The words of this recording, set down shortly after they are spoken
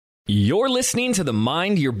You're listening to the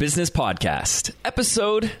Mind Your Business podcast,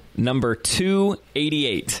 episode number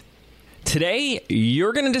 288. Today,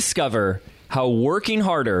 you're going to discover how working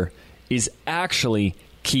harder is actually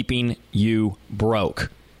keeping you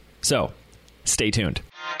broke. So, stay tuned.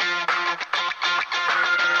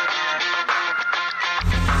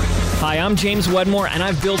 Hi, I'm James Wedmore, and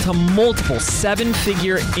I've built a multiple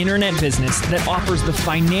seven-figure internet business that offers the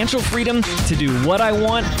financial freedom to do what I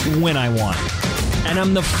want, when I want. And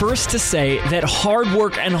I'm the first to say that hard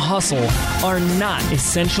work and hustle are not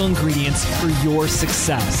essential ingredients for your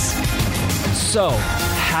success. So,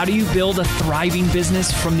 how do you build a thriving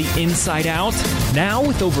business from the inside out? Now,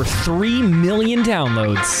 with over 3 million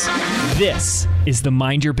downloads, this is the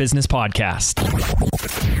Mind Your Business podcast.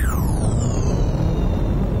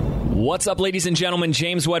 What's up, ladies and gentlemen?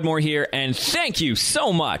 James Wedmore here, and thank you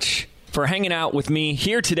so much for hanging out with me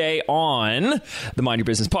here today on the Mind Your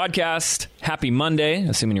Business podcast. Happy Monday,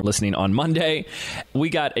 assuming you're listening on Monday. We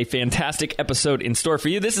got a fantastic episode in store for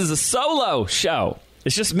you. This is a solo show.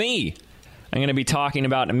 It's just me. I'm going to be talking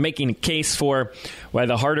about and making a case for why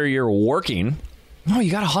the harder you're working,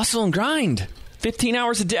 you got to hustle and grind 15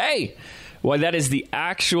 hours a day. Why that is the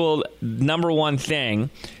actual number one thing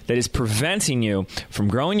that is preventing you from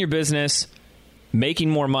growing your business, making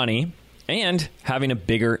more money, and having a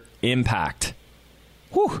bigger impact.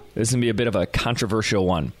 Whew, this is going to be a bit of a controversial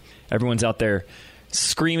one. Everyone's out there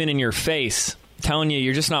screaming in your face, telling you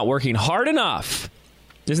you're just not working hard enough.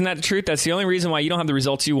 Isn't that the truth? That's the only reason why you don't have the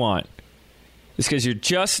results you want. It's because you're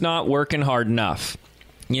just not working hard enough.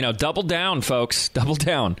 Double down, folks. Double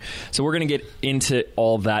down. So we're going to get into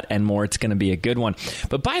all that and more. It's going to be a good one.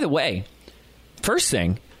 But by the way, first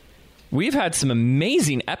thing, we've had some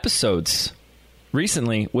amazing episodes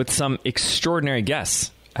recently with some extraordinary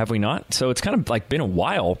guests, have we not? So it's kind of like been a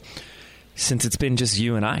while since it's been just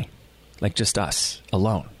you and I, like just us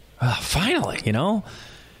alone. Finally,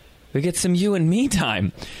 we get some you and me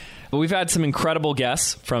time. But we've had some incredible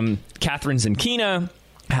guests from Catherine Zankina,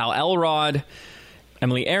 Hal Elrod,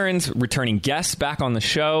 Emily Aarons, returning guests back on the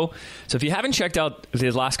show. So if you haven't checked out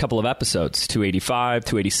the last couple of episodes, 285,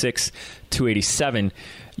 286, 287,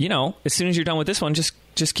 as soon as you're done with this one, just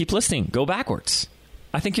keep listening. Go backwards.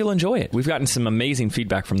 I think you'll enjoy it. We've gotten some amazing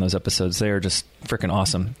feedback from those episodes. They are just freaking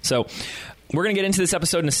awesome. So we're going to get into this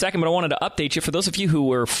episode in a second, but I wanted to update you. For those of you who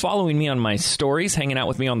were following me on my stories, hanging out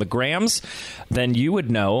with me on the grams, then you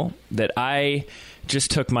would know that I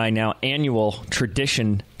just took my now annual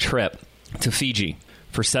tradition trip to Fiji.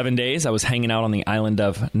 For 7 days, I was hanging out on the island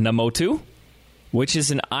of Namotu, which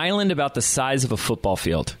is an island about the size of a football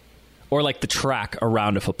field, or like the track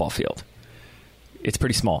around a football field. It's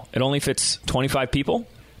pretty small. It only fits 25 people.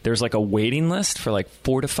 There's like a waiting list for like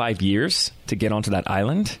 4 to 5 years to get onto that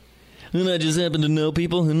island. And I just happen to know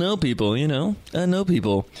people who know people, I know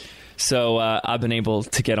people. So I've been able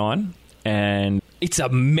to get on, and it's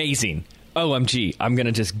amazing. OMG, I'm going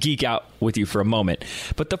to just geek out with you for a moment.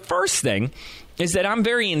 But the first thing is that I'm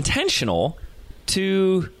very intentional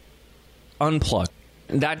to unplug.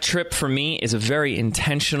 That trip for me is a very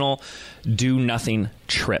intentional do-nothing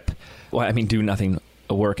trip. Well, I mean, do-nothing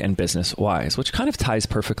work and business-wise, which kind of ties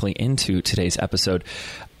perfectly into today's episode.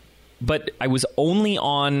 But I was only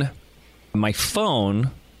on my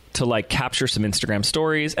phone to capture some Instagram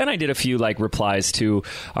stories, and I did a few replies to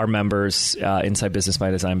our members inside Business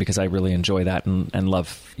by Design because I really enjoy that and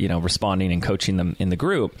love responding and coaching them in the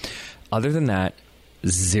group. Other than that,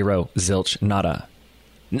 zero, zilch, nada,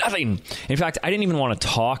 nothing. In fact, I didn't even want to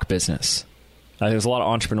talk business. There was a lot of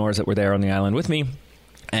entrepreneurs that were there on the island with me,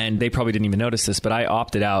 and they probably didn't even notice this, but I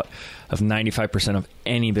opted out of 95% of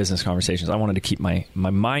any business conversations. I wanted to keep my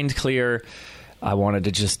mind clear. I wanted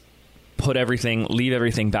to just leave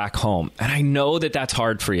everything back home. And I know that that's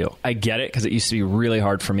hard for you. I get it, because it used to be really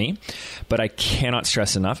hard for me, but I cannot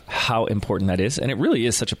stress enough how important that is. And it really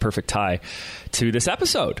is such a perfect tie to this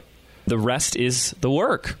episode. The rest is the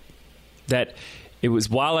work. That it was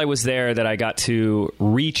while I was there that I got to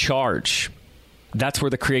recharge. That's where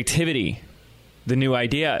the creativity, the new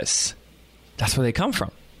ideas, that's where they come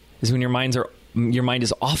from. Is when your mind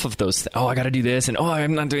is off of those. I got to do this, and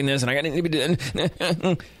I'm not doing this, and I got to be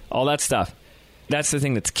doing all that stuff. That's the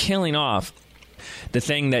thing that's killing off the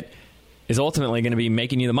thing that is ultimately going to be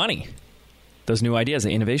making you the money. Those new ideas,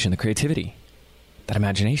 the innovation, the creativity, that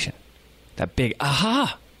imagination, that big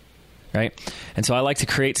aha, right? And so I like to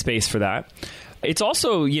create space for that. It's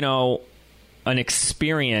also, an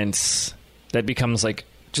experience that becomes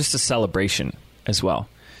just a celebration as well.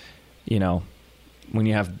 when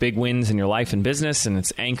you have big wins in your life and business and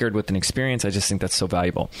it's anchored with an experience. I just think that's so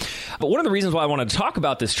valuable. But one of the reasons why I wanted to talk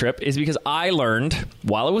about this trip is because I learned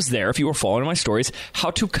while I was there, if you were following my stories,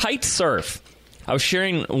 how to kite surf. I was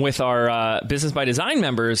sharing with our Business by Design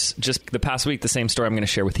members just the past week the same story I'm going to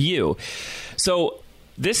share with you. So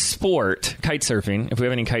this sport, kite surfing, if we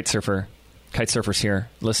have any kite surfers here,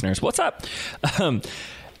 listeners, what's up? I've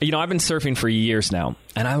been surfing for years now,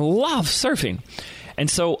 and I love surfing. And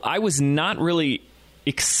so I was not really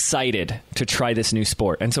excited to try this new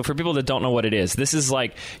sport. And so for people that don't know what it is, this is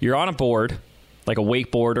like you're on a board, like a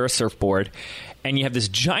wakeboard or a surfboard, and you have this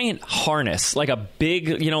giant harness, like a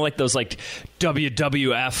big, like those like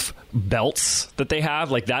WWF belts that they have,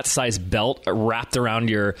 like that size belt wrapped around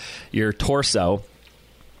your torso.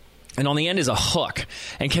 And on the end is a hook.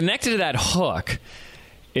 And connected to that hook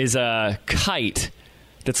is a kite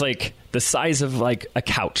that's like the size of like a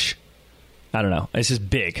couch. I don't know. It's just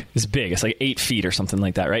big. It's big. It's like 8 feet or something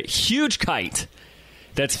like that, right? Huge kite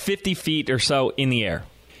that's 50 feet or so in the air.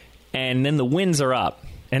 And then the winds are up.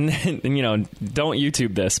 And then, don't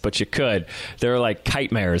YouTube this, but you could. There are like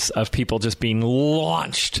kite mares of people just being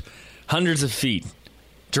launched hundreds of feet,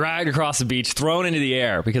 dragged across the beach, thrown into the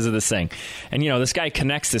air because of this thing. And, this guy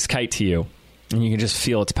connects this kite to you, and you can just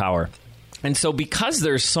feel its power. And so because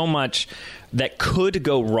there's so much that could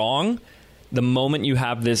go wrong the moment you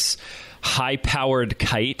have this high-powered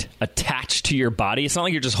kite attached to your body, it's not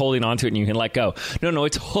like you're just holding onto it and you can let go. No,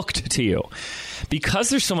 it's hooked to you. Because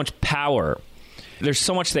there's so much power, there's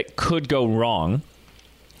so much that could go wrong,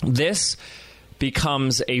 this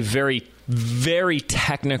becomes a very, very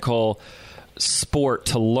technical sport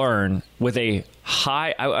to learn with a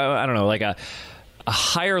high, I don't know, like a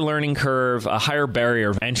higher learning curve, a higher barrier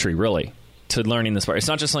of entry, really, to learning this sport. It's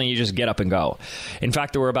not just something you just get up and go. In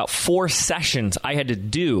fact, there were about 4 sessions I had to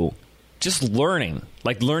do just learning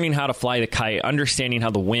how to fly the kite, understanding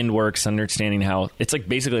how the wind works, understanding how it's like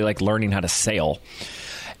basically like learning how to sail.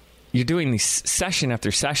 You're doing these session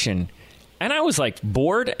after session, and I was like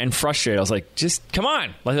bored and frustrated. I was like, just come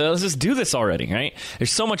on, let's just do this already, right?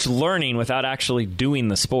 There's so much learning without actually doing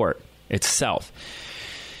the sport itself.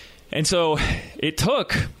 And so it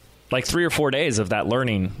took like 3 or 4 days of that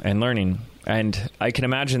learning. And I can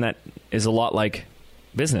imagine that is a lot like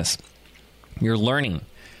business. You're learning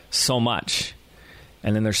so much,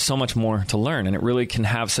 and then there's so much more to learn, and it really can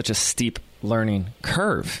have such a steep learning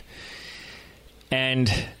curve.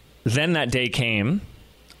 And then that day came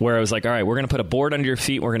where I was like, all right, we're going to put a board under your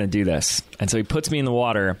feet. We're going to do this. And so he puts me in the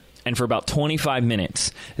water. And for about 25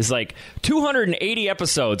 minutes, it's like 280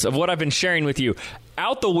 episodes of what I've been sharing with you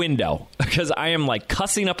out the window because I am like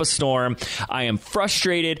cussing up a storm. I am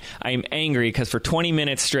frustrated. I am angry because for 20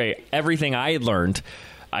 minutes straight, everything I had learned,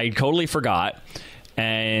 I totally forgot.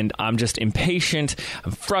 And I'm just impatient.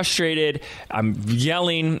 I'm frustrated. I'm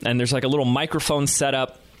yelling. And there's like a little microphone set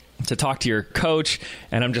up to talk to your coach,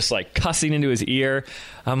 and I'm just like cussing into his ear.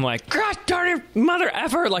 I'm like, gosh darn it, mother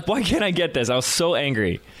effer, like, why can't I get this? I was so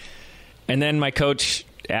angry. And then my coach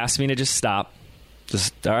asked me to just stop.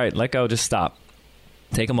 All right, let go, just stop.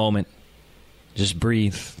 Take a moment. Just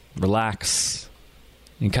breathe, relax.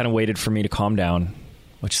 And kind of waited for me to calm down,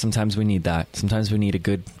 which sometimes we need that. Sometimes we need a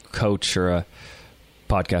good coach or a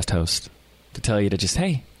podcast host to tell you to just,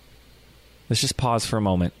 hey, let's just pause for a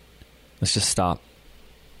moment. Let's just stop.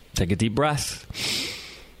 Take a deep breath,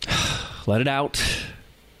 let it out,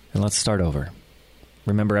 and let's start over.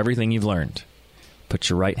 Remember everything you've learned. Put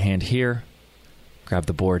your right hand here, grab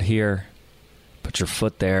the board here, put your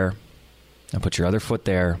foot there, and put your other foot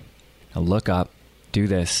there, and look up, do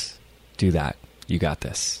this, do that. You got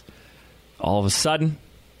this. All of a sudden,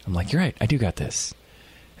 I'm like, you're right, I do got this.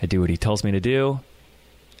 I do what he tells me to do,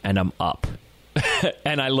 and I'm up.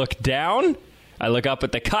 And I look down, I look up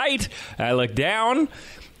at the kite, I look down,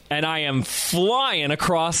 and I am flying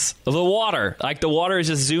across the water. Like the water is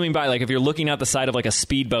just zooming by. Like if you're looking out the side of like a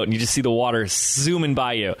speedboat and you just see the water zooming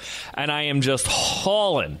by you. And I am just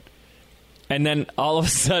hauling. And then all of a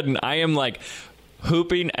sudden I am like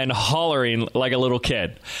hooping and hollering like a little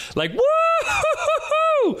kid. Like,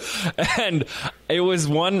 woo! And it was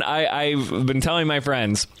one I've been telling my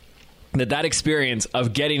friends that experience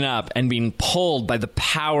of getting up and being pulled by the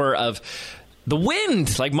power of the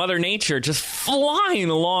wind, like Mother Nature, just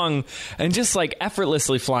flying along and just like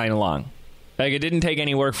effortlessly flying along. Like it didn't take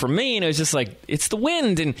any work from me, and it was just like, it's the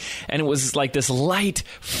wind. And it was like this light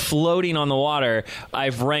floating on the water.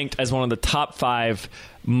 I've ranked as one of the top 5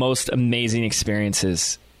 most amazing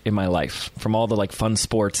experiences in my life. From all the like fun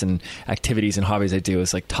sports and activities and hobbies I do,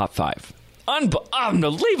 is like top 5.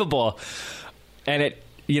 Unbelievable. And it,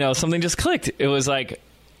 something just clicked. It was like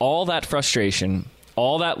all that frustration,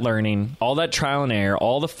 all that learning, all that trial and error,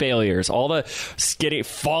 all the failures, all the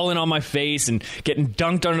falling on my face and getting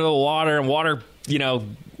dunked under the water and water,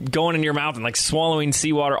 going in your mouth and like swallowing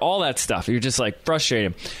seawater, all that stuff. You're just like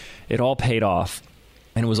frustrated. It all paid off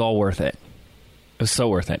and it was all worth it. It was so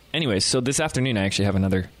worth it. Anyways, so this afternoon I actually have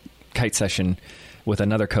another kite session with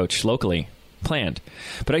another coach locally planned.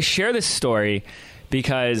 But I share this story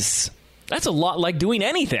because that's a lot like doing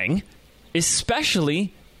anything,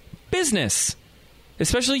 especially business,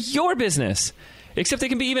 especially your business. Except it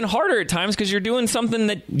can be even harder at times because you're doing something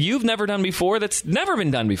that you've never done before that's never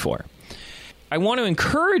been done before. I want to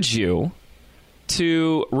encourage you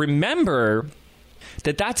to remember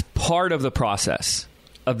that that's part of the process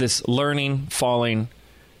of this learning, falling,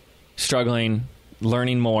 struggling,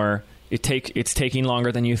 learning more. It's taking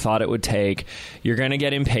longer than you thought it would take. You're going to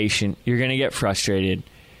get impatient. You're going to get frustrated.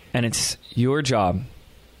 And it's your job.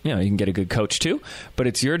 You can get a good coach too, but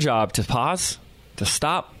it's your job to pause, to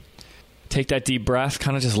stop, take that deep breath,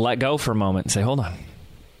 kind of just let go for a moment and say, hold on,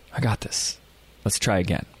 I got this. Let's try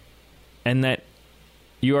again. And that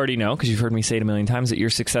you already know, because you've heard me say it a million times, that your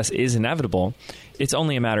success is inevitable. It's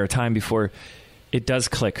only a matter of time before it does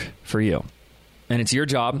click for you. And it's your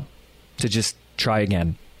job to just try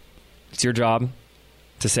again. It's your job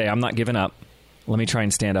to say, I'm not giving up. Let me try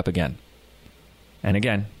and stand up again. And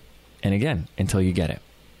again, and again, until you get it.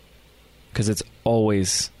 Because it's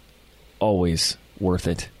always, always worth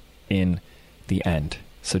it in the end.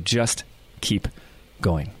 So just keep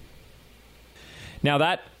going. Now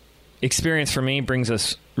that experience for me brings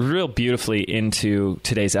us real beautifully into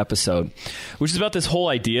today's episode, which is about this whole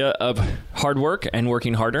idea of hard work and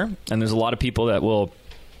working harder. And there's a lot of people that will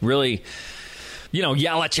really,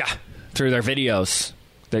 yell at you through their videos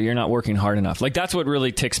that you're not working hard enough. Like, that's what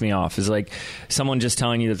really ticks me off, is like someone just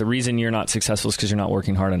telling you that the reason you're not successful is because you're not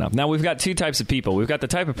working hard enough. Now, we've got two types of people. We've got the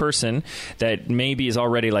type of person that maybe is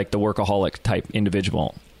already like the workaholic type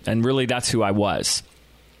individual. And really, that's who I was.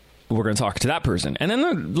 We're going to talk to that person. And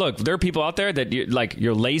then, there are people out there that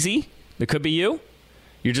you're lazy. That could be you.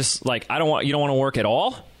 You're just like, you don't want to work at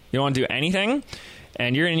all. You don't want to do anything.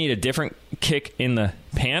 And you're going to need a different kick in the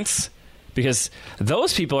pants, because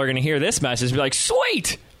those people are going to hear this message and be like,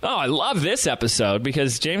 sweet. Oh, I love this episode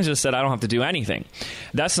because James just said I don't have to do anything.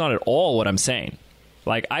 That's not at all what I'm saying.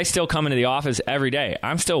 Like, I still come into the office every day.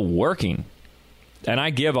 I'm still working. And I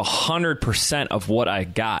give 100% of what I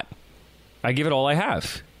got. I give it all I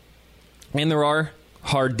have. And there are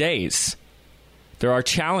hard days. There are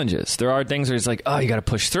challenges. There are things where it's like, oh, you got to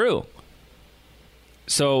push through.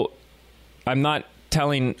 So I'm not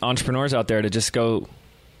telling entrepreneurs out there to just go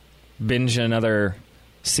binge another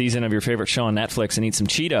season of your favorite show on Netflix and eat some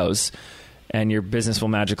Cheetos and your business will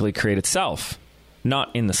magically create itself.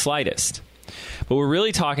 Not in the slightest. What we're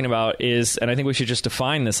really talking about is, and I think we should just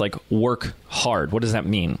define this, like, work hard. What does that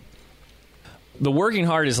mean? The working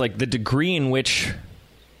hard is like the degree in which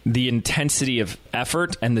the intensity of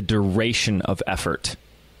effort and the duration of effort.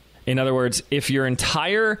 In other words, if your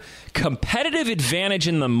entire competitive advantage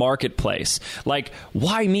in the marketplace, like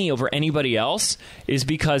why me over anybody else, is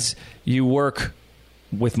because you work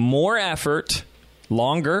with more effort,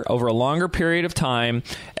 longer, over a longer period of time,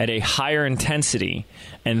 at a higher intensity,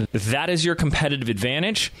 and that is your competitive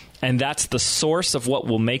advantage, and that's the source of what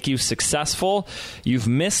will make you successful, you've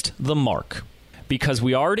missed the mark. Because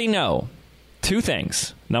we already know two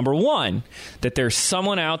things. Number one, that there's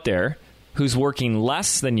someone out there who's working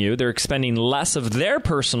less than you. They're expending less of their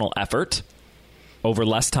personal effort over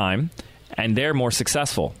less time, and they're more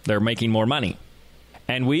successful. They're making more money.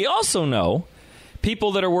 And we also know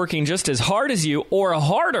people that are working just as hard as you or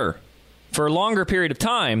harder for a longer period of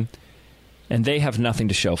time, and they have nothing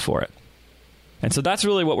to show for it. And so that's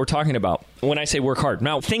really what we're talking about when I say work hard.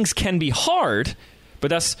 Now, things can be hard, but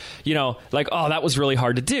that's, like, oh, that was really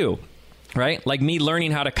hard to do, right? Like me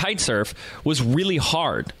learning how to kite surf was really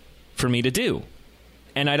hard for me to do.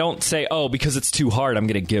 And I don't say, oh, because it's too hard, I'm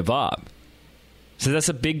going to give up. So that's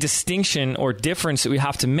a big distinction or difference that we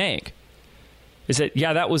have to make. Is that,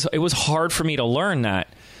 it was hard for me to learn that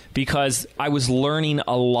because I was learning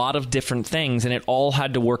a lot of different things and it all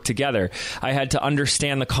had to work together. I had to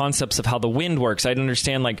understand the concepts of how the wind works. I'd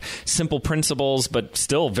understand like simple principles, but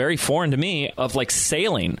still very foreign to me, of like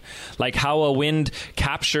sailing, like how a wind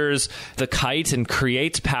captures the kite and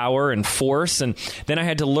creates power and force. And then I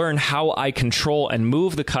had to learn how I control and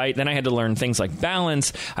move the kite. Then I had to learn things like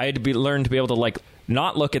balance. I had to learn to be able to like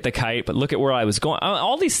not look at the kite, but look at where I was going.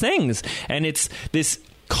 All these things. And it's this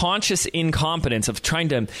conscious incompetence of trying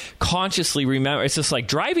to consciously remember. It's just like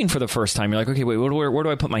driving for the first time. You're like, okay, wait, where do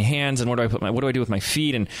I put my hands, and what do I do with my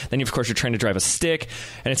feet? And then, of course, you're trying to drive a stick,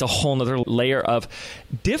 and it's a whole nother layer of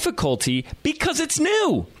difficulty because it's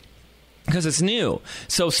new.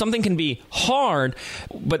 So something can be hard,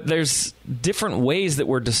 but there's different ways that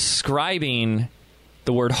we're describing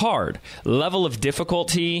the word hard. Level of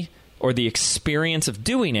difficulty or the experience of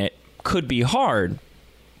doing it could be hard.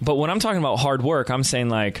 But when I'm talking about hard work, I'm saying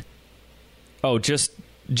like, oh, just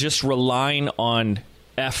relying on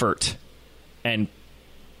effort and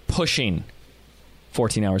pushing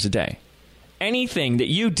 14 hours a day. Anything that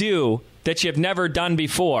you do that you've never done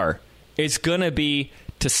before is going to be,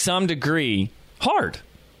 to some degree, hard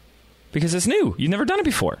because it's new. You've never done it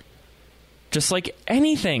before. Just like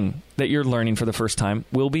anything that you're learning for the first time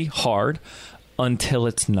will be hard until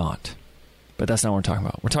it's not. But that's not what we're talking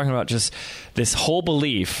about. We're talking about just this whole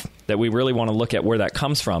belief that we really want to look at where that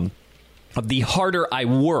comes from. Of the harder I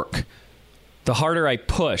work, the harder I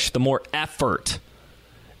push, the more effort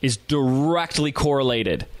is directly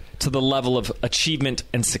correlated to the level of achievement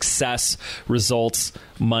and success, results,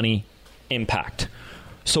 money, impact.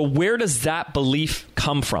 So where does that belief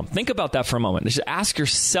come from? Think about that for a moment. Just ask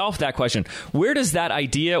yourself that question. Where does that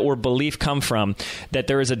idea or belief come from that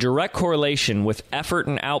there is a direct correlation with effort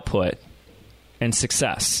and output and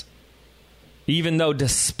success? Even though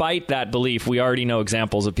despite that belief, we already know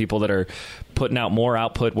examples of people that are putting out more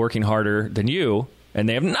output, working harder than you, and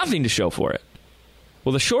they have nothing to show for it.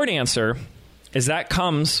 Well, the short answer is that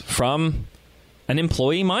comes from an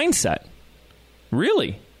employee mindset.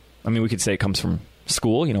 Really? I mean, we could say it comes from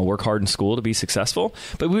school, work hard in school to be successful.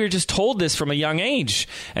 But we were just told this from a young age,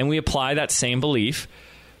 and we apply that same belief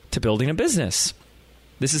to building a business.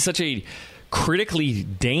 This is such a critically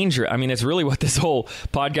dangerous. I mean, it's really what this whole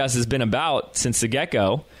podcast has been about since the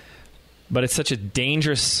get-go, but it's such a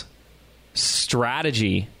dangerous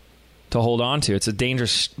strategy to hold on to. It's a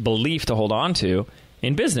dangerous belief to hold on to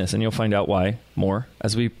in business, and you'll find out why more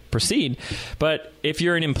as we proceed. But if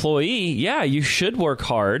you're an employee, yeah, you should work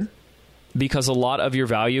hard because a lot of your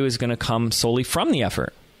value is going to come solely from the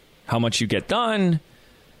effort. How much you get done,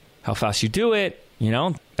 how fast you do it,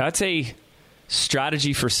 that's a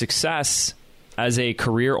strategy for success as a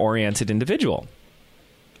career-oriented individual,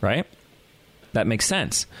 right? That makes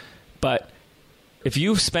sense. But if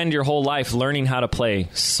you spend your whole life learning how to play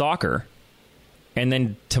soccer and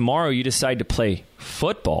then tomorrow you decide to play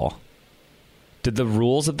football, do the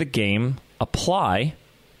rules of the game apply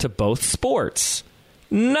to both sports?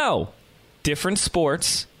 No. Different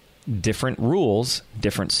sports, different rules,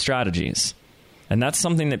 different strategies. And that's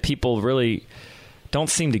something that people really don't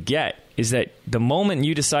seem to get, is that the moment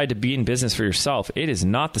you decide to be in business for yourself, it is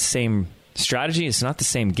not the same strategy. It's not the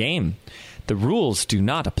same game. The rules do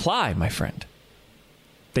not apply, my friend.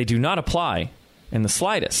 They do not apply in the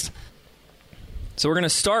slightest. So we're going to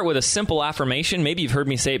start with a simple affirmation. Maybe you've heard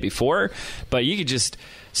me say it before, but you could just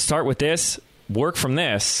start with this, work from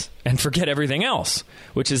this, and forget everything else,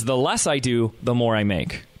 which is the less I do, the more I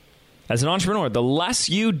make. As an entrepreneur, the less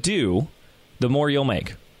you do, the more you'll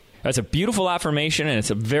make. That's a beautiful affirmation, and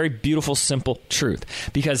it's a very beautiful, simple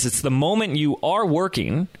truth, because it's the moment you are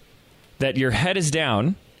working that your head is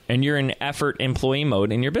down and you're in effort employee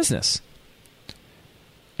mode in your business.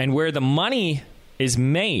 And where the money is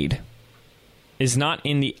made is not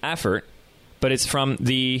in the effort, but it's from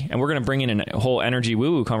and we're going to bring in a whole energy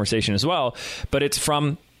woo-woo conversation as well, but it's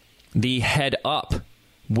from the head up.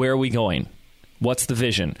 Where are we going? What's the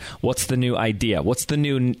vision? What's the new idea? What's the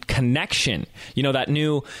new connection? That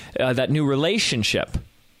new relationship.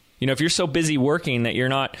 If you're so busy working that you're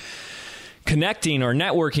not connecting or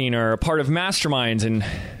networking or a part of masterminds and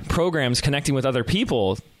programs connecting with other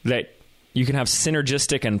people that you can have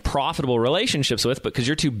synergistic and profitable relationships with, but because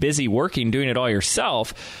you're too busy working, doing it all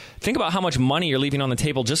yourself, think about how much money you're leaving on the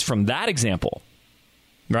table just from that example,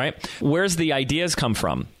 right? Where's the ideas come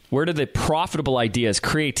from? Where do the profitable ideas,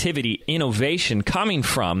 creativity, innovation coming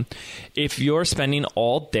from if you're spending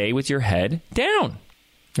all day with your head down,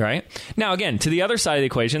 right? Now, again, to the other side of the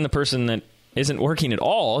equation, the person that isn't working at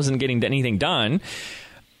all, isn't getting anything done,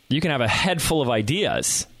 you can have a head full of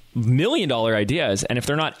ideas, $1 million ideas, and if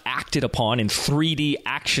they're not acted upon in 3D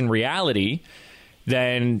action reality,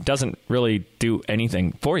 then doesn't really do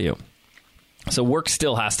anything for you. So work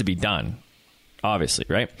still has to be done. Obviously,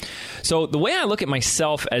 right? So the way I look at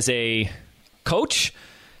myself as a coach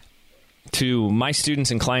to my students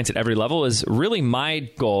and clients at every level is really my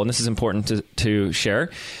goal, and this is important to share,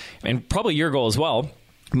 and probably your goal as well.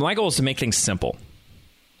 My goal is to make things simple,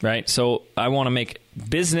 right? So I want to make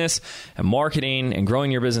business and marketing and growing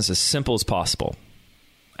your business as simple as possible.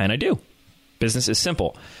 And I do. Business is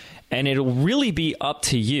simple. And it'll really be up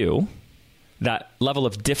to you, that level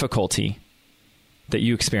of difficulty that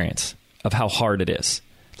you experience, of how hard it is.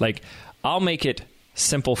 Like, I'll make it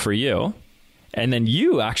simple for you, and then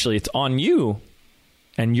it's on you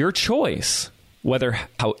and your choice, whether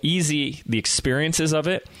how easy the experience is of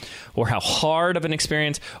it, or how hard of an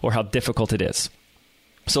experience, or how difficult it is.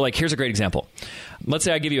 So like, here's a great example. Let's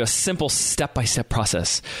say I give you a simple step-by-step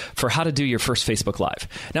process for how to do your first Facebook Live.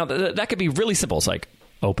 Now, that could be really simple. It's like,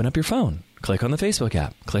 open up your phone, click on the Facebook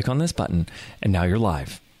app, click on this button, and now you're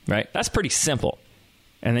live, right? That's pretty simple.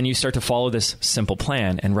 And then you start to follow this simple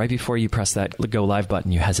plan, and right before you press that go live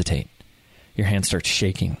button, you hesitate. Your hand starts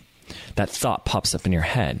shaking. That thought pops up in your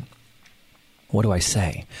head. What do I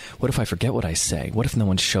say? What if I forget what I say? What if no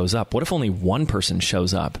one shows up? What if only one person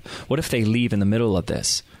shows up? What if they leave in the middle of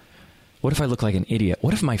this? What if I look like an idiot?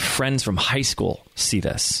 What if my friends from high school see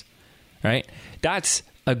this? Right? That's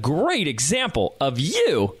a great example of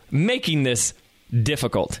you making this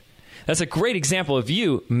difficult. That's a great example of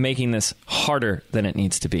you making this harder than it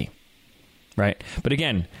needs to be. Right? But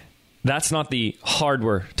again, that's not the hard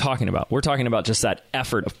we're talking about. We're talking about just that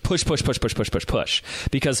effort of push.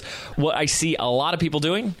 Because what I see a lot of people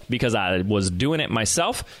doing, because I was doing it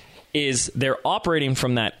myself, is they're operating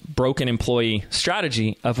from that broken employee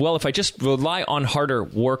strategy of, well, if I just rely on harder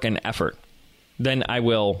work and effort, then I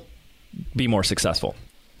will be more successful.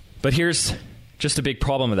 But here's just a big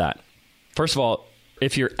problem with that. First of all,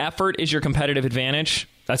 if your effort is your competitive advantage,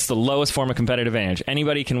 that's the lowest form of competitive advantage.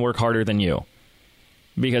 Anybody can work harder than you.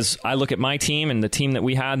 Because I look at my team and the team that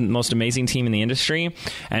we had, the most amazing team in the industry,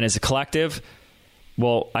 and as a collective,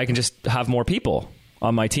 well, I can just have more people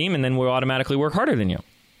on my team, and then we'll automatically work harder than you.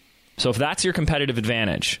 So if that's your competitive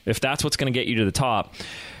advantage, if that's what's going to get you to the top,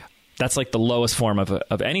 that's like the lowest form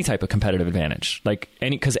of any type of competitive advantage. Like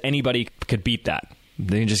because anybody could beat that.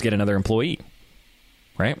 They can just get another employee,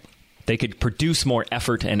 right? They could produce more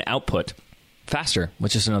effort and output faster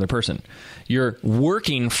with just another person. You're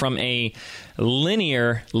working from a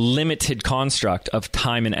linear, limited construct of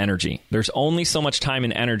time and energy. There's only so much time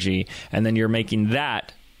and energy, and then you're making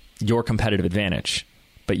that your competitive advantage.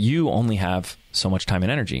 But you only have so much time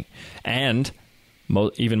and energy. And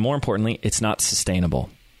even more importantly, it's not sustainable.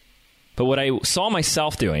 But what I saw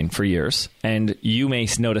myself doing for years, and you may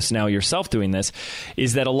notice now yourself doing this,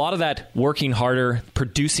 is that a lot of that working harder,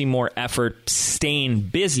 producing more effort, staying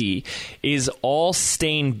busy, is all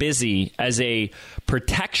staying busy as a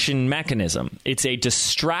protection mechanism. It's a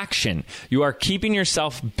distraction. You are keeping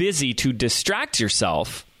yourself busy to distract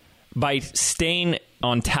yourself by staying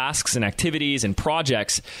on tasks and activities and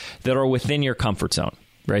projects that are within your comfort zone,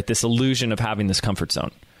 right? This illusion of having this comfort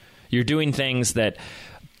zone. You're doing things that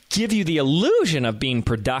give you the illusion of being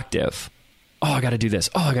productive. Oh, I got to do this.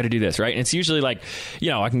 Oh, I got to do this, right? And it's usually like,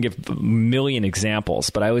 I can give a million examples,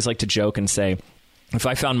 but I always like to joke and say, if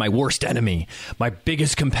I found my worst enemy, my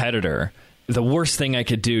biggest competitor, the worst thing I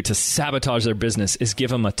could do to sabotage their business is give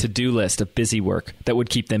them a to-do list of busy work that would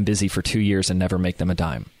keep them busy for 2 years and never make them a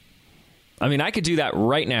dime. I mean, I could do that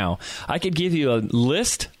right now. I could give you a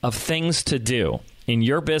list of things to do in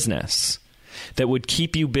your business that would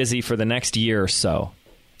keep you busy for the next year or so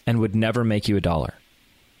and would never make you $1.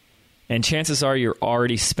 And chances are you're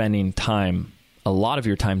already spending time, a lot of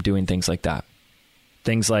your time doing things like that.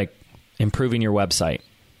 Things like improving your website.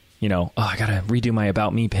 I got to redo my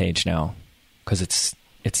About Me page now because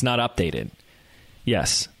it's not updated.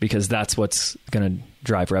 Yes, because that's what's going to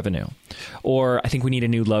drive revenue. Or I think we need a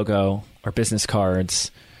new logo or business cards.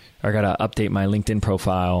 Or I got to update my LinkedIn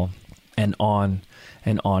profile and on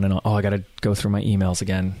and on and on. Oh, I got to go through my emails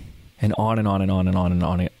again. And on and on and on and on and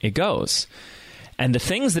on it goes. And the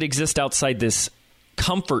things that exist outside this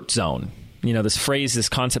comfort zone, this phrase, this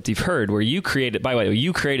concept you've heard where you created, by the way,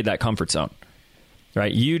 you created that comfort zone,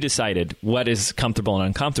 right? You decided what is comfortable and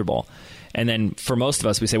uncomfortable. And then for most of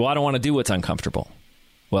us, we say, well, I don't want to do what's uncomfortable.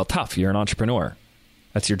 Well, tough. You're an entrepreneur.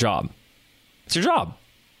 That's your job. It's your job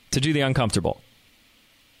to do the uncomfortable.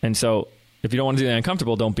 And so if you don't want to do the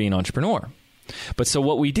uncomfortable, don't be an entrepreneur. But so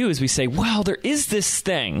what we do is we say, well, there is this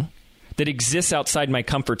thing that exists outside my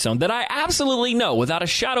comfort zone that I absolutely know without a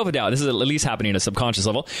shadow of a doubt, this is at least happening at a subconscious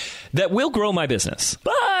level, that will grow my business.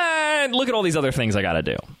 But look at all these other things I got to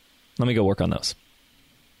do. Let me go work on those.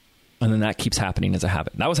 And then that keeps happening as a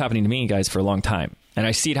habit. That was happening to me, guys, for a long time. And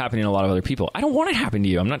I see it happening to a lot of other people. I don't want it to happen to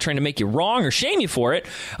you. I'm not trying to make you wrong or shame you for it.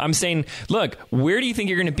 I'm saying, look, where do you think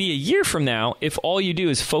you're going to be a year from now if all you do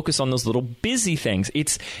is focus on those little busy things?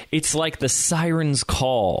 It's like the siren's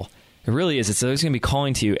call. It really is. It's always going to be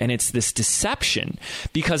calling to you. And it's this deception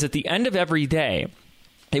because at the end of every day,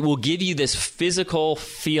 it will give you this physical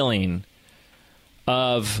feeling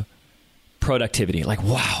of productivity. Like,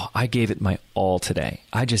 wow, I gave it my all today.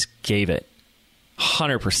 I just gave it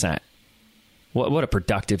 100%. What a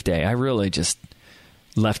productive day. I really just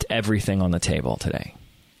left everything on the table today.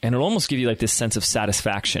 And it'll almost give you like this sense of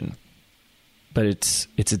satisfaction. But it's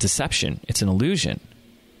a deception. It's an illusion.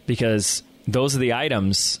 Because those are the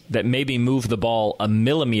items that maybe move the ball a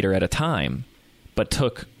millimeter at a time, but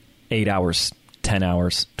took 8 hours, 10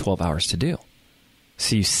 hours, 12 hours to do.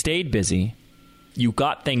 So you stayed busy. You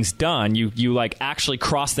got things done. You like actually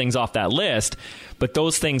crossed things off that list, but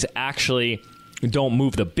those things actually don't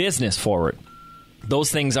move the business forward.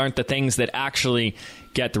 Those things aren't the things that actually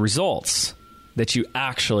get the results that you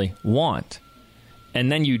actually want.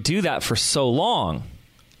 And then you do that for so long.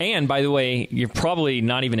 And by the way, you're probably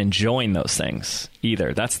not even enjoying those things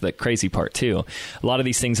either. That's the crazy part too. A lot of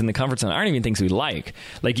these things in the comfort zone aren't even things we like.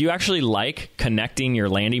 Like you actually like connecting your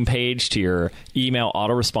landing page to your email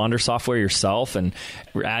autoresponder software yourself and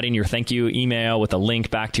adding your thank you email with a link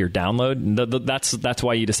back to your download. That's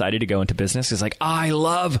why you decided to go into business. It's like, I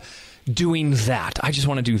love doing that. I just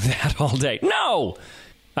want to do that all day. No,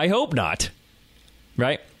 I hope not.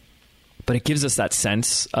 Right? But it gives us that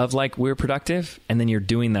sense of like we're productive, and then you're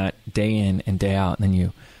doing that day in and day out, and then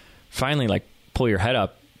you finally like pull your head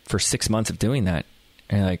up for 6 months of doing that,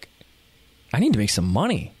 and you're like, I need to make some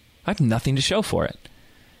money. I have nothing to show for it.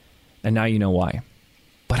 And now you know why.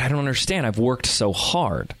 But I don't understand. I've worked so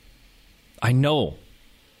hard. I know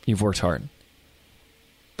you've worked hard,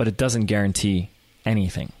 but it doesn't guarantee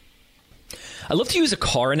anything. I love to use a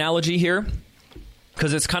car analogy here.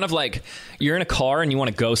 Because it's kind of like you're in a car and you want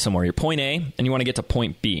to go somewhere. You're point A and you want to get to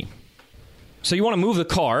point B. So you want to move the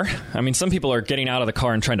car. I mean, some people are getting out of the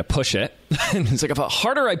car and trying to push it. And it's like, if the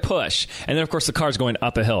harder I push, and then of course the car's going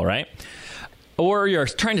up a hill, right? Or you're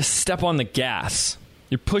trying to step on the gas.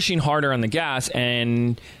 You're pushing harder on the gas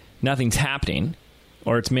and nothing's happening.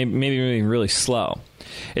 Or it's maybe moving really slow.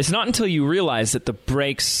 It's not until you realize that the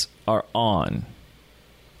brakes are on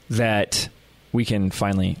that we can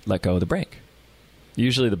finally let go of the brake.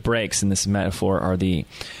 Usually the brakes in this metaphor are the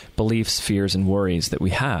beliefs, fears, and worries that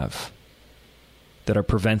we have that are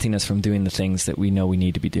preventing us from doing the things that we know we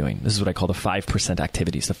need to be doing. This is what I call the 5%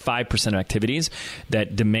 activities. The 5% of activities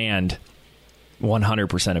that demand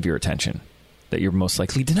 100% of your attention, that you're most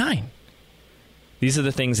likely denying. These are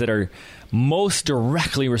the things that are most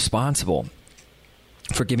directly responsible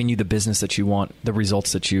for giving you the business that you want, the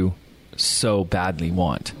results that you so badly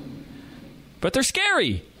want. But they're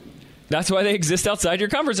scary. That's why they exist outside your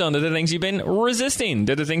comfort zone. They're the things you've been resisting.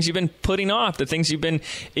 They're the things you've been putting off, the things you've been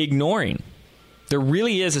ignoring. There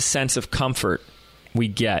really is a sense of comfort we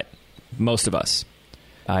get, most of us.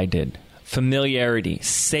 I did. Familiarity,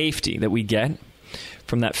 safety that we get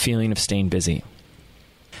from that feeling of staying busy.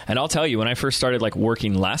 And I'll tell you, when I first started like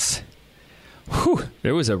working less,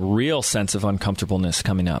 there was a real sense of uncomfortableness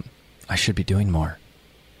coming up. I should be doing more.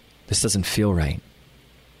 This doesn't feel right.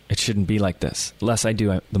 It shouldn't be like this. The less I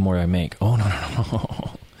do, the more I make. Oh,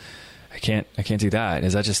 no. I can't do that.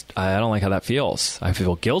 Is that just, I don't like how that feels. I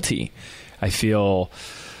feel guilty. I feel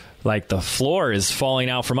like the floor is falling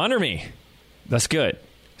out from under me. That's good.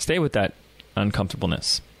 Stay with that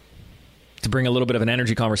uncomfortableness. To bring a little bit of an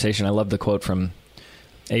energy conversation, I love the quote from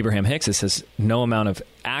Abraham Hicks. It says, no amount of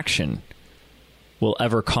action will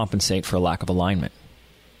ever compensate for a lack of alignment.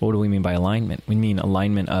 What do we mean by alignment? We mean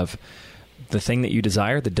alignment of the thing that you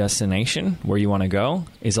desire, the destination where you want to go,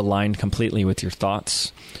 is aligned completely with your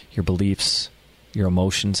thoughts, your beliefs, your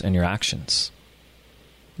emotions, and your actions.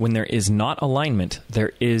 When there is not alignment,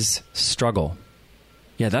 there is struggle.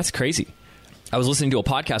 Yeah, that's crazy. I was listening to a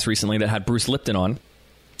podcast recently that had Bruce Lipton on,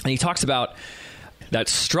 and he talks about that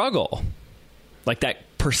struggle, like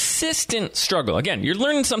that persistent struggle. Again, you're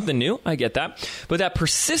learning something new. I get that. But that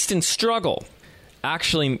persistent struggle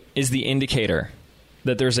actually is the indicator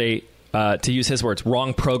that there's a to use his words,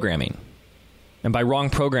 wrong programming. And by wrong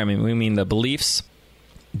programming, we mean the beliefs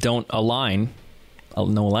don't align,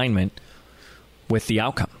 no alignment, with the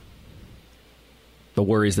outcome. The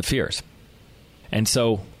worries, the fears. And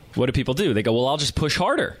so what do people do? They go, well, I'll just push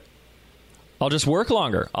harder. I'll just work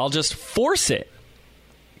longer. I'll just force it.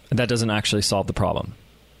 And that doesn't actually solve the problem.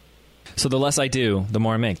 So the less I do, the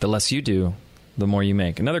more I make. The less you do, the more you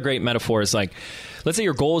make. Another great metaphor is like, let's say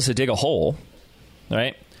your goal is to dig a hole,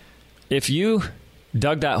 right? If you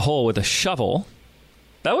dug that hole with a shovel,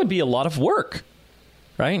 that would be a lot of work,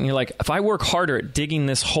 right? And you're like, if I work harder at digging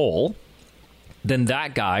this hole than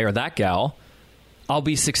that guy or that gal, I'll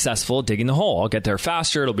be successful at digging the hole. I'll get there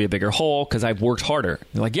faster. It'll be a bigger hole because I've worked harder.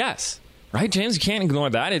 You're like, yes, right, James? You can't ignore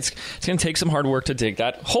that. It's going to take some hard work to dig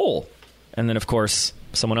that hole. And then, of course,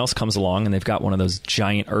 someone else comes along and they've got one of those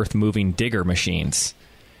giant earth-moving digger machines.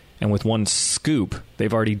 And with one scoop,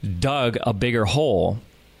 they've already dug a bigger hole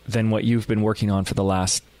than what you've been working on for the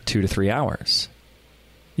last 2 to 3 hours.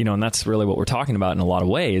 And that's really what we're talking about in a lot of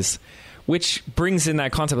ways, which brings in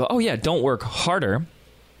that concept of, oh yeah, don't work harder,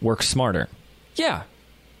 work smarter. Yeah.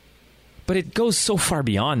 But it goes so far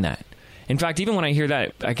beyond that. In fact, even when I hear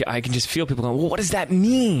that, I can just feel people going, well, what does that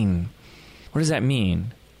mean? What does that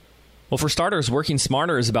mean? Well, for starters, working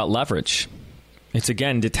smarter is about leverage. It's,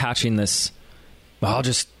 again, detaching this, well, I'll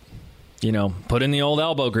just, put in the old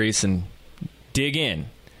elbow grease and dig in.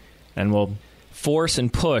 And we'll force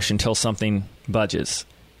and push until something budges.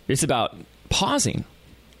 It's about pausing.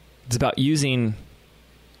 It's about using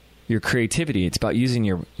your creativity. It's about using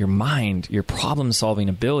your mind, your problem-solving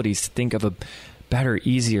abilities to think of a better,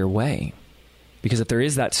 easier way. Because if there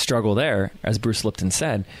is that struggle there, as Bruce Lipton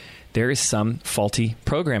said, there is some faulty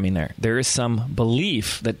programming there. There is some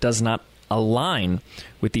belief that does not align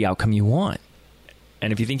with the outcome you want.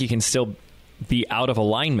 And if you think you can still be out of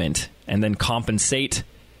alignment and then compensate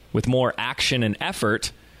with more action and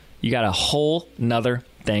effort, you got a whole nother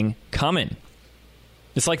thing coming.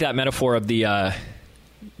 It's like that metaphor of the,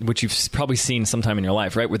 which you've probably seen sometime in your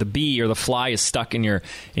life, right? Where the bee or the fly is stuck in your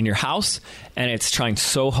house and it's trying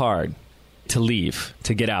so hard to leave,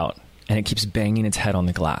 to get out, and it keeps banging its head on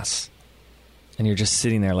the glass. And you're just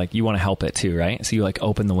sitting there like you want to help it too, right? So you like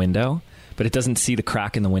open the window, but it doesn't see the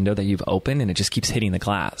crack in the window that you've opened, and it just keeps hitting the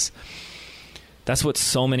glass. That's what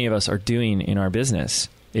so many of us are doing in our business,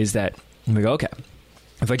 is that we go, okay,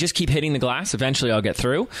 if I just keep hitting the glass, eventually I'll get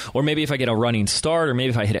through. Or maybe if I get a running start, or maybe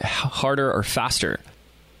if I hit it harder or faster,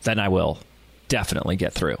 then I will definitely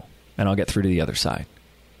get through, and I'll get through to the other side.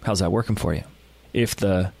 How's that working for you? If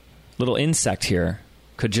the little insect here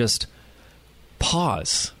could just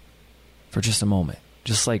pause for just a moment,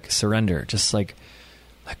 just like surrender, just like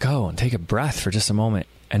let go and take a breath for just a moment.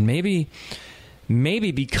 And maybe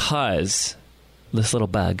because this little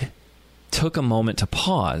bug took a moment to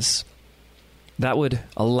pause, that would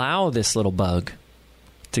allow this little bug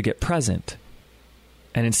to get present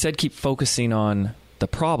and instead keep focusing on the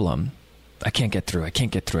problem. I can't get through. I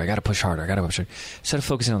got to push harder. Instead of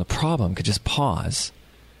focusing on the problem, could just pause.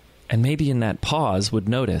 And maybe in that pause would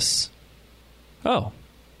notice, oh,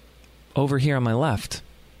 over here on my left,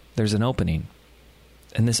 there's an opening.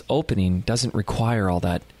 And this opening doesn't require all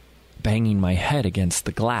that banging my head against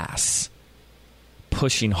the glass,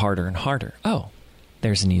 pushing harder and harder. Oh,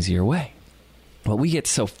 there's an easier way. Well, we get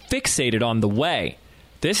so fixated on the way.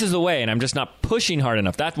 This is the way, and I'm just not pushing hard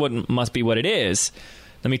enough. That must be what it is.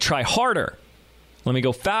 Let me try harder. Let me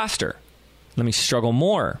go faster. Let me struggle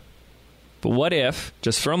more. But what if,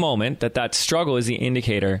 just for a moment, that struggle is the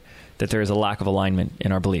indicator that there is a lack of alignment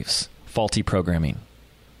in our beliefs, faulty programming?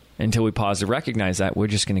 Until we pause to recognize that, we're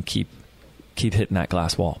just going to keep hitting that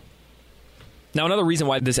glass wall. Now, another reason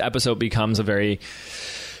why this episode becomes a very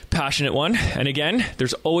passionate one, and again,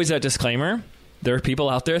 there's always that disclaimer. There are people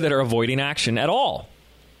out there that are avoiding action at all.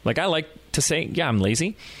 Like I like to say, yeah, I'm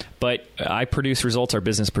lazy, but I produce results. Our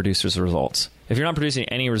business produces results. If you're not producing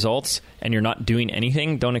any results and you're not doing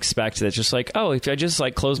anything, don't expect that just like, oh, if I just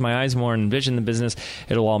like close my eyes more and envision the business,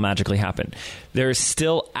 it'll all magically happen. There is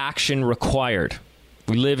still action required.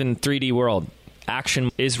 We live in a 3D world. Action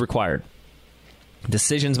is required.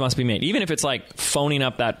 Decisions must be made. Even if it's like phoning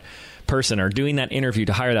up that person or doing that interview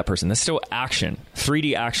to hire that person, that's still action.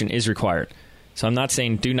 3D action is required. So I'm not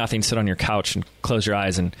saying do nothing, sit on your couch and close your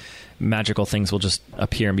eyes and magical things will just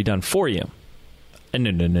appear and be done for you.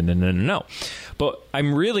 No. But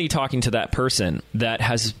I'm really talking to that person that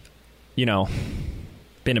has,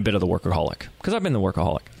 been a bit of the workaholic. Because I've been the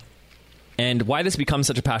workaholic. And why this becomes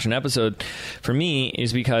such a passionate episode for me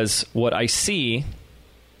is because what I see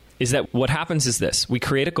is that what happens is this. We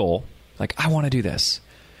create a goal, like, I want to do this.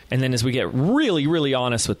 And then as we get really, really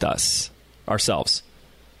honest with ourselves,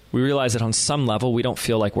 we realize that on some level, we don't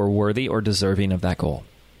feel like we're worthy or deserving of that goal.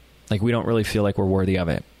 Like, we don't really feel like we're worthy of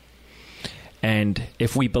it. And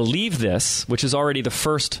if we believe this, which is already the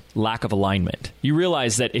first lack of alignment, you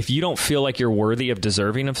realize that if you don't feel like you're worthy of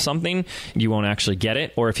deserving of something, you won't actually get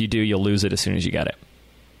it. Or if you do, you'll lose it as soon as you get it.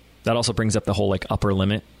 That also brings up the whole like upper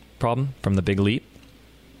limit problem from the Big Leap.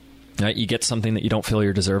 Right? You get something that you don't feel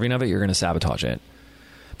you're deserving of it, you're going to sabotage it.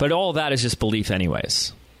 But all of that is just belief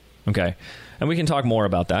anyways. Okay? And we can talk more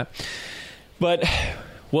about that. But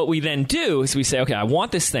what we then do is we say, okay, I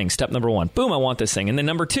want this thing. Step number one. Boom, I want this thing. And then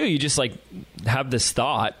number two, you just like have this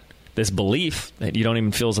thought, this belief that you don't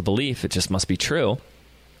even feel is a belief. It just must be true.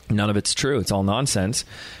 None of it's true. It's all nonsense.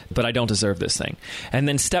 But I don't deserve this thing. And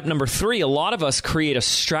then step number three, a lot of us create a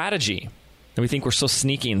strategy. And we think we're so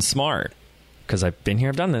sneaky and smart, because I've been here,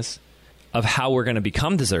 I've done this, of how we're going to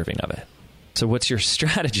become deserving of it. So what's your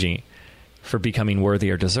strategy for becoming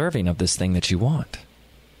worthy or deserving of this thing that you want?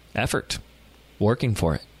 Effort. Working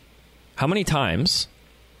for it. How many times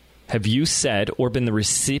have you said or been the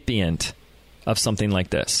recipient of something like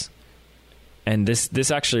this? And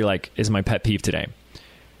this actually like is my pet peeve today.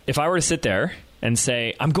 If I were to sit there and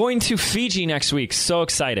say, I'm going to Fiji next week, so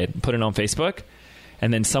excited, put it on Facebook,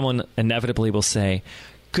 and then someone inevitably will say,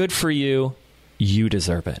 good for you, you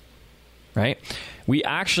deserve it, right? We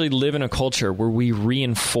actually live in a culture where we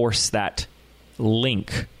reinforce that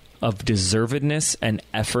link of deservedness and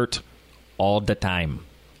effort all the time.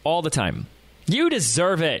 All the time. You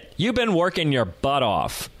deserve it. You've been working your butt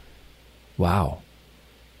off. Wow.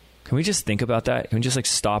 Can we just think about that? Can we just like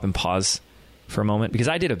stop and pause for a moment? Because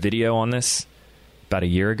I did a video on this about a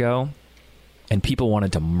year ago, and people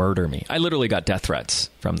wanted to murder me. I literally got death threats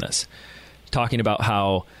from this, talking about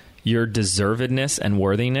how your deservedness and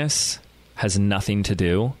worthiness has nothing to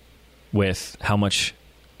do with how much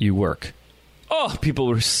you work. Oh, people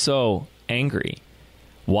were so angry.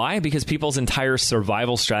 Why? Because people's entire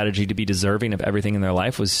survival strategy to be deserving of everything in their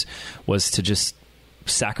life was to just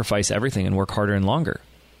sacrifice everything and work harder and longer.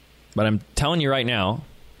 But I'm telling you right now,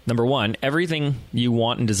 number one, everything you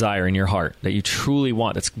want and desire in your heart that you truly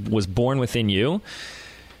want, that was born within you,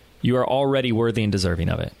 you are already worthy and deserving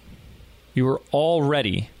of it. You are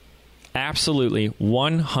already absolutely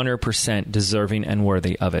 100% deserving and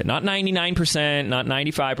worthy of it. Not 99%, not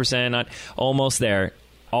 95%, not almost there.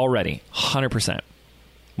 Already 100%.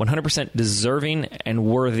 100% deserving and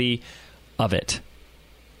worthy of it.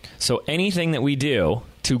 So anything that we do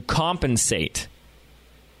to compensate,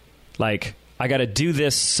 like, I got to do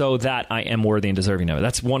this so that I am worthy and deserving of it.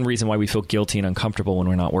 That's one reason why we feel guilty and uncomfortable when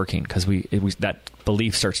we're not working, because that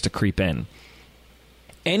belief starts to creep in.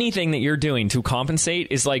 Anything that you're doing to compensate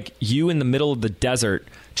is like you in the middle of the desert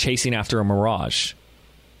chasing after a mirage.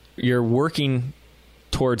 You're working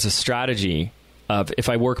towards a strategy of, if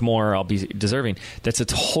I work more, I'll be deserving. That's a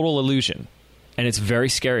total illusion. And it's very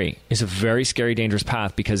scary. It's a very scary, dangerous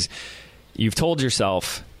path, because you've told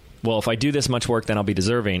yourself, well, if I do this much work, then I'll be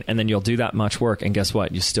deserving. And then you'll do that much work, and guess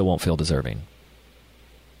what? You still won't feel deserving.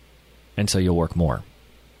 And so you'll work more,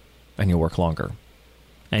 and you'll work longer.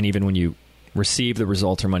 And even when you receive the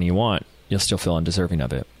result or money you want, you'll still feel undeserving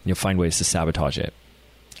of it. You'll find ways to sabotage it.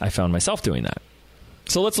 I found myself doing that.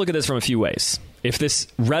 So let's look at this from a few ways. If this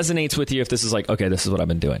resonates with you, if this is like, okay, this is what I've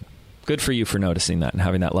been doing, good for you for noticing that and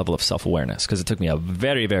having that level of self-awareness, because it took me a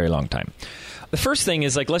very, very long time. The first thing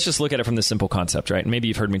is, like, let's just look at it from this simple concept, right? Maybe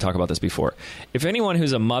you've heard me talk about this before. If anyone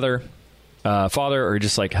who's a mother, father, or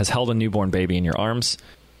just like has held a newborn baby in your arms,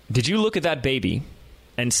 did you look at that baby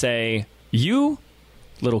and say, you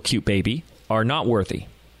little cute baby are not worthy.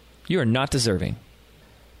 You are not deserving,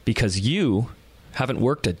 because you haven't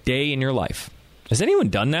worked a day in your life. Has anyone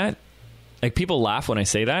done that? Like, people laugh when I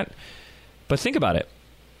say that, but think about it.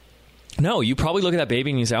 No, you probably look at that baby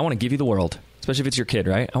and you say, I want to give you the world. Especially if it's your kid,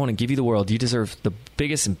 right? I want to give you the world. You deserve the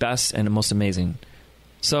biggest and best and the most amazing.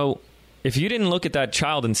 So if you didn't look at that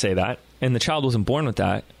child and say that, and the child wasn't born with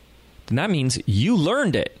that, then that means you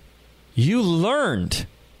learned it. You learned.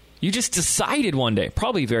 You just decided one day,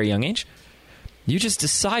 probably a very young age, you just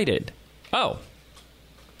decided, oh,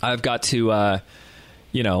 I've got to,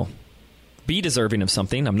 be deserving of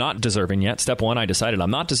something. I'm not deserving yet. Step one, I decided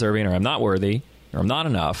I'm not deserving, or I'm not worthy, or I'm not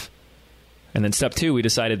enough. And then step two, we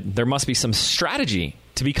decided there must be some strategy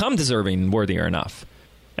to become deserving, worthy, or enough.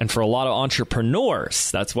 And for a lot of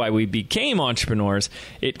entrepreneurs, that's why we became entrepreneurs,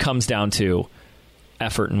 it comes down to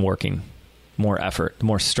effort and working. More effort, the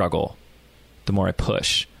more struggle, the more I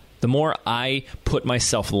push. The more I put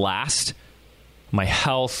myself last, my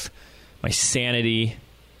health, my sanity,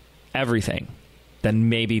 everything, then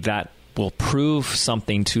maybe that will prove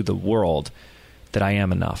something to the world that I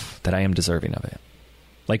am enough, that I am deserving of it.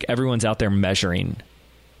 Like, everyone's out there measuring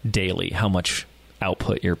daily how much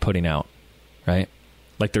output you're putting out, right?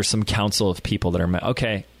 Like, there's some council of people that are,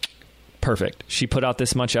 okay, perfect. She put out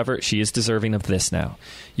this much effort. She is deserving of this now.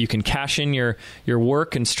 You can cash in your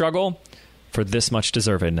work and struggle for this much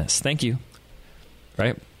deservedness. Thank you.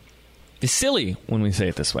 Right? It's silly when we say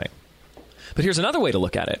it this way. But here's another way to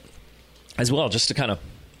look at it as well, just to kind of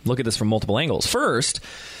look at this from multiple angles. First,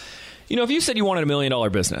 if you said you wanted $1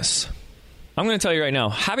 million business, I'm going to tell you right now,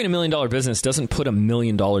 having $1 million business doesn't put $1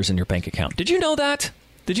 million in your bank account. Did you know that?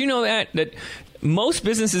 Did you know that most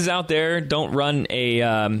businesses out there don't run a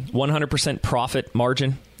 100% profit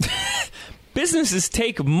margin? Businesses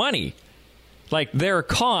take money. Like, there are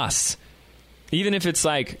costs. Even if it's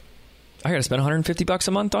like, I got to spend $150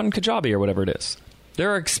 a month on Kajabi or whatever it is.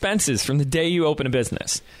 There are expenses from the day you open a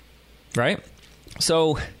business, right?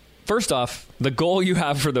 So First off, the goal you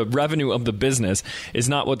have for the revenue of the business is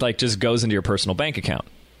not what like just goes into your personal bank account.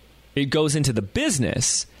 It goes into the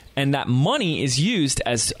business, and that money is used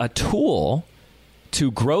as a tool to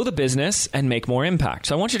grow the business and make more impact.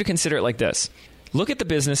 So I want you to consider it like this. Look at the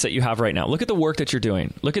business that you have right now. Look at the work that you're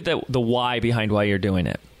doing. Look at the why behind why you're doing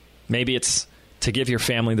it. Maybe it's to give your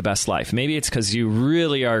family the best life. Maybe it's because you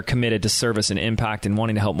really are committed to service and impact and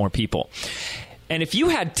wanting to help more people. And if you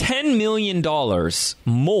had $10 million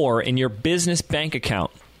more in your business bank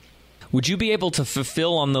account, would you be able to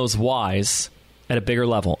fulfill on those whys at a bigger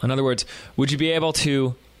level? In other words, would you be able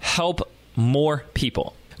to help more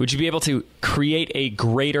people? Would you be able to create a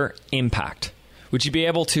greater impact? Would you be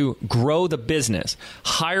able to grow the business,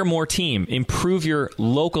 hire more team, improve your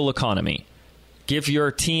local economy, give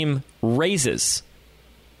your team raises,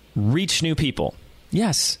 reach new people?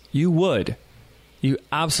 Yes, you would. You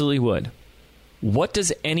absolutely would. What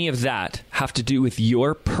does any of that have to do with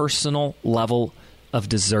your personal level of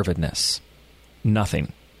deservedness?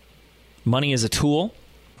 Nothing. Money is a tool.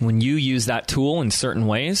 When you use that tool in certain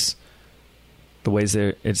ways, the ways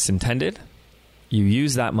that it's intended, you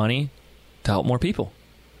use that money to help more people.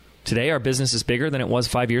 Today, our business is bigger than it was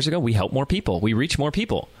 5 years ago. We help more people. We reach more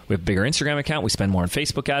people. We have a bigger Instagram account. We spend more on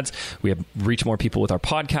Facebook ads. We reach more people with our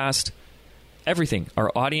podcast. Everything.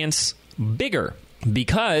 Our audience bigger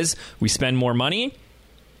because we spend more money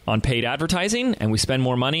on paid advertising and we spend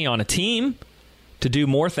more money on a team to do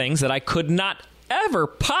more things that I could not ever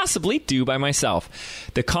possibly do by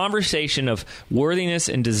myself. The conversation of worthiness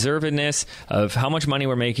and deservedness of how much money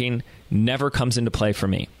we're making never comes into play for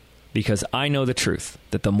me. Because I know the truth,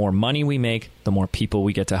 that the more money we make, the more people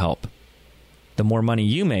we get to help. The more money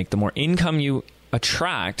you make, the more income you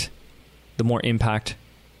attract, the more impact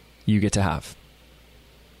you get to have.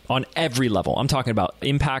 On every level. I'm talking about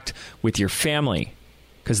impact with your family,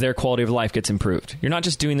 because their quality of life gets improved. You're not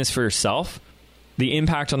just doing this for yourself. The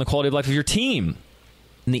impact on the quality of life of your team,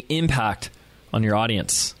 and the impact on your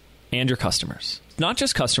audience and your customers. Not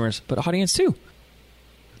just customers, but audience too.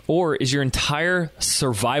 Or is your entire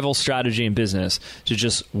survival strategy in business to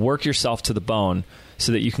just work yourself to the bone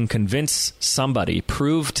so that you can convince somebody,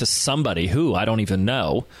 prove to somebody who I don't even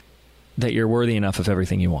know, that you're worthy enough of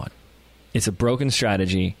everything you want? It's a broken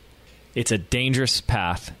strategy. It's a dangerous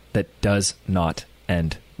path that does not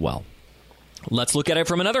end well. Let's look at it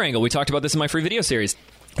from another angle. We talked about this in my free video series.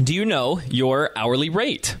 Do you know your hourly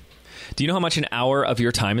rate? Do you know how much an hour of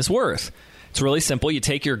your time is worth? It's really simple. You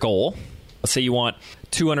take your goal. Let's say you want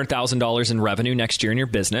 $200,000 in revenue next year in your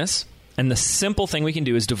business. And the simple thing we can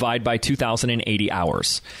do is divide by 2,080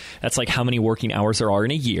 hours. That's like how many working hours there are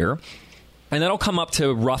in a year. And that'll come up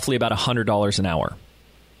to roughly about $100 an hour.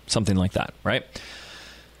 Something like that, right?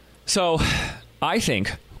 So I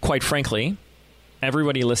think, quite frankly,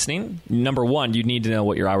 everybody listening, number one, you need to know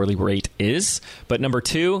what your hourly rate is. But number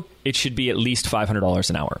two, it should be at least $500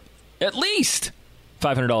 an hour. At least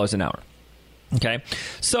 $500 an hour. Okay,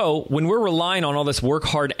 so when we're relying on all this work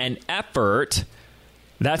hard and effort,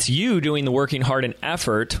 that's you doing the working hard and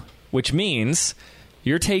effort, which means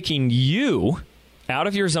you're taking you out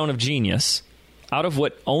of your zone of genius, out of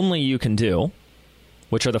what only you can do,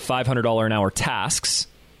 which are the $500 an hour tasks,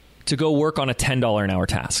 to go work on a $10 an hour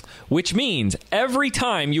task. Which means every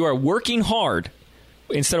time you are working hard,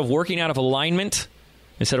 instead of working out of alignment,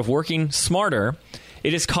 instead of working smarter,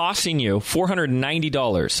 it is costing you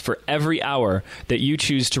 $490 for every hour that you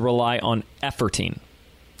choose to rely on efforting.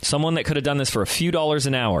 Someone that could have done this for a few dollars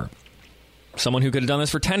an hour, someone who could have done this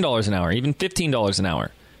for $10 an hour, even $15 an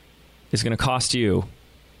hour, is going to cost you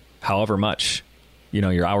however much,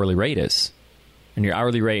 your hourly rate is. And your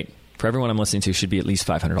hourly rate for everyone I'm listening to should be at least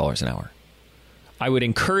 $500 an hour. I would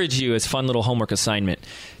encourage you, as fun little homework assignment,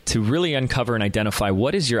 to really uncover and identify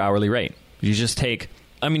what is your hourly rate. You just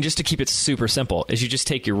just to keep it super simple, is you just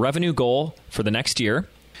take your revenue goal for the next year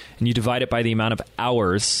and you divide it by the amount of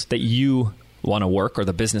hours that you want to work or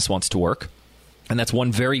the business wants to work. And that's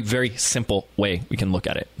one very, very simple way we can look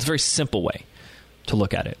at it. It's a very simple way to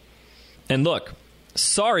look at it. And look,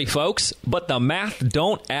 sorry folks, but the math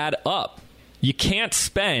don't add up. You can't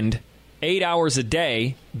spend 8 hours a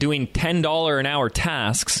day doing $10 an hour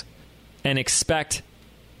tasks and expect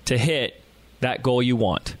to hit that goal you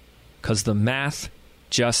want, because the math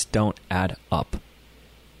just don't add up.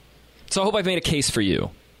 So I hope I've made a case for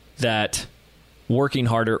you that working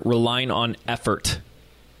harder, relying on effort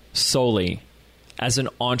solely as an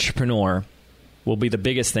entrepreneur will be the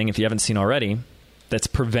biggest thing, if you haven't seen already, that's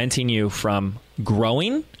preventing you from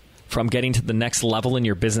growing, from getting to the next level in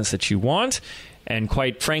your business that you want, and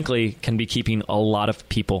quite frankly, can be keeping a lot of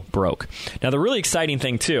people broke. Now, the really exciting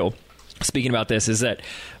thing too, speaking about this, is that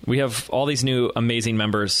we have all these new amazing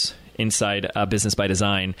members inside Business by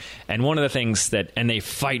Design. And one of the things and they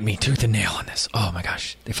fight me tooth and nail on this. Oh my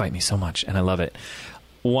gosh, they fight me so much and I love it.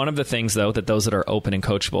 One of the things though, that those that are open and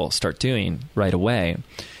coachable start doing right away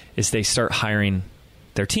is they start hiring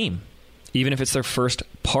their team, even if it's their first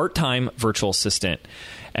part-time virtual assistant.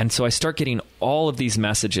 And so I start getting all of these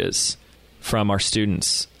messages from our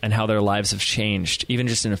students and how their lives have changed, even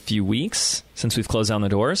just in a few weeks since we've closed down the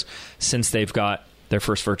doors, since they've got their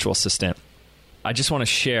first virtual assistant. I just want to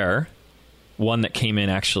share one that came in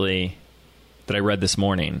actually that I read this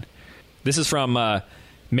morning. This is from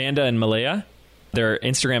Manda and Malaya. Their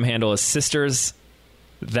Instagram handle is Sisters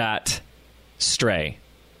That Stray.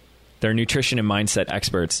 They're nutrition and mindset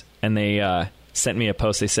experts. And they sent me a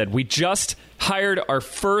post. They said, "We just hired our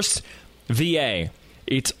first VA.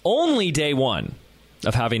 It's only day one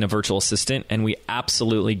of having a virtual assistant, and we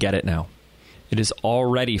absolutely get it now. It is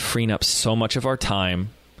already freeing up so much of our time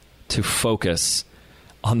to focus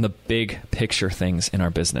on the big picture things in our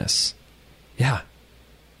business." Yeah,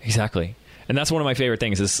 exactly. And that's one of my favorite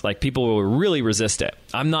things is like people will really resist it.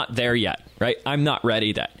 I'm not there yet, right? I'm not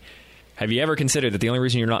ready yet. Have you ever considered that the only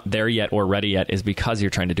reason you're not there yet or ready yet is because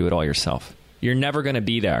you're trying to do it all yourself? You're never going to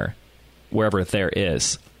be there wherever there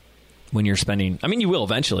is. When you're spending, I mean, you will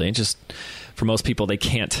eventually. Just for most people, they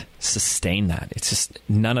can't sustain that. It's just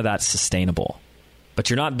none of that's sustainable. But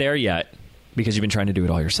you're not there yet because you've been trying to do it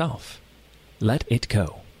all yourself. Let it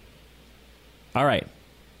go. All right.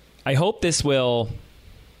 I hope this will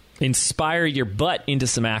inspire your butt into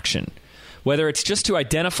some action. Whether it's just to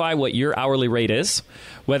identify what your hourly rate is,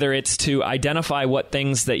 whether it's to identify what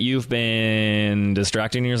things that you've been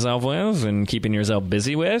distracting yourself with and keeping yourself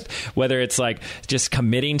busy with, whether it's like just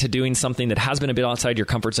committing to doing something that has been a bit outside your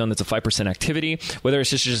comfort zone that's a 5% activity, whether it's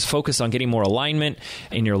just focus on getting more alignment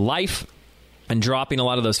in your life and dropping a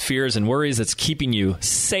lot of those fears and worries that's keeping you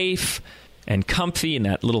safe and comfy in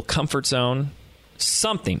that little comfort zone,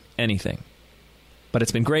 something, anything. But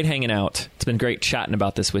it's been great hanging out. It's been great chatting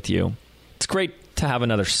about this with you. It's great to have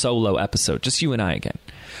another solo episode, just you and I again.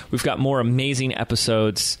 We've got more amazing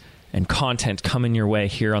episodes and content coming your way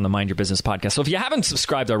here on the Mind Your Business podcast. So if you haven't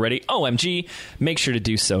subscribed already, OMG, make sure to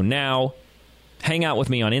do so now. Hang out with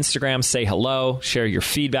me on Instagram, say hello, share your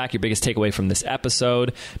feedback, your biggest takeaway from this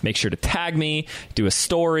episode. Make sure to tag me, do a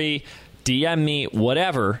story, DM me,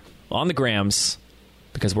 whatever, on the grams,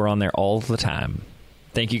 because we're on there all the time.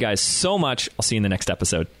 Thank you guys so much. I'll see you in the next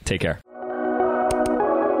episode. Take care.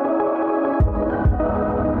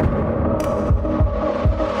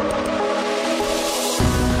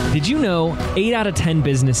 Did you know 8 out of 10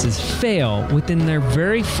 businesses fail within their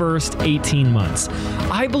very first 18 months?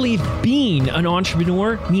 I believe being an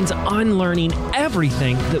entrepreneur means unlearning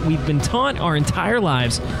everything that we've been taught our entire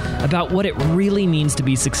lives about what it really means to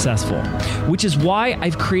be successful, which is why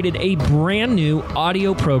I've created a brand new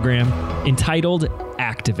audio program entitled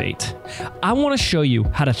Activate. I want to show you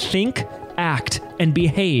how to think, act, and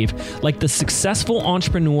behave like the successful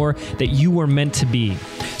entrepreneur that you were meant to be,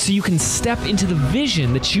 so you can step into the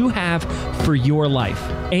vision that you have for your life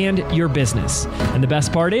and your business. And the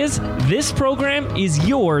best part is, this program is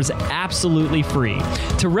yours absolutely free.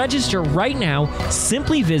 To register right now,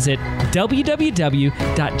 simply visit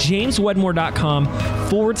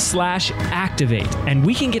www.jameswedmore.com/activate, and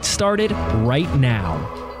we can get started right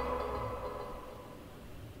now.